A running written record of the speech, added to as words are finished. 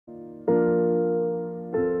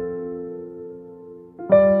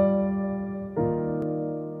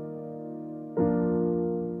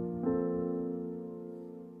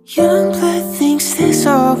Young blood thinks there's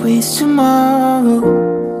always tomorrow.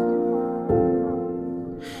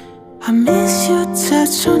 I miss your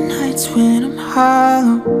touch on nights when I'm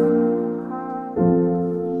hollow.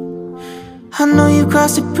 I know you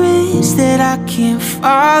crossed a bridge that I can't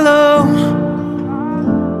follow.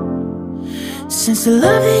 Since the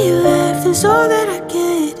love that you left is all that I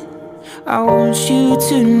get, I want you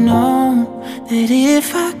to know that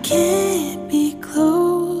if I can't be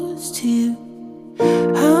close to you,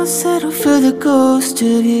 I'll settle for the ghost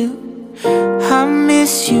of you. I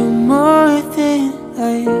miss you more than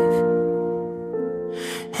life.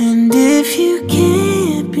 And if you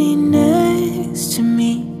can't be next to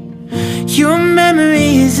me, your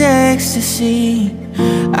memory is ecstasy.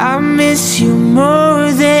 I miss you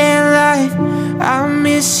more than life. I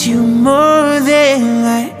miss you more than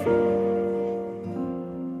life.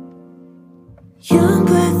 Young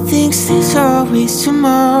blood thinks there's always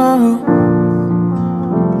tomorrow.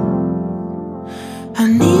 I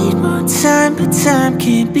need more time, but time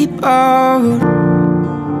can't be borrowed.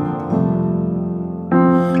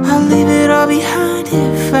 I'll leave it all behind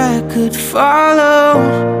if I could follow.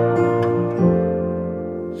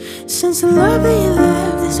 Since the love that you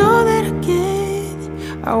left is all that I get,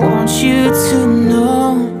 I want you to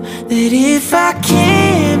know that if I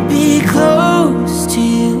can't be close to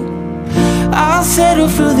you, I'll settle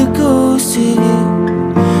for the ghost of you.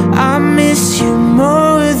 I miss you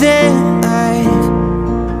more than life.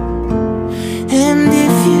 And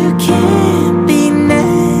if you can't be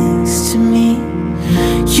next to me,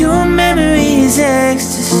 your memory is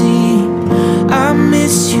ecstasy. I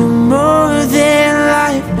miss you more than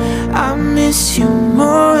life. I miss you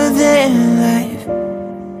more than life.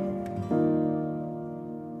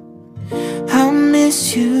 I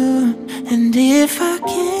miss you. And if I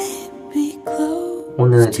can't be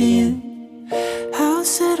close to you, I'll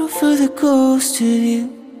settle for the ghost of you.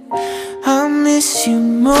 I miss you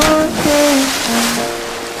more than life.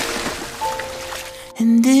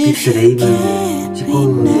 And if you can't be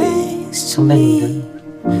next to me,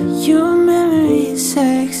 your memory is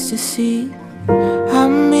ecstasy.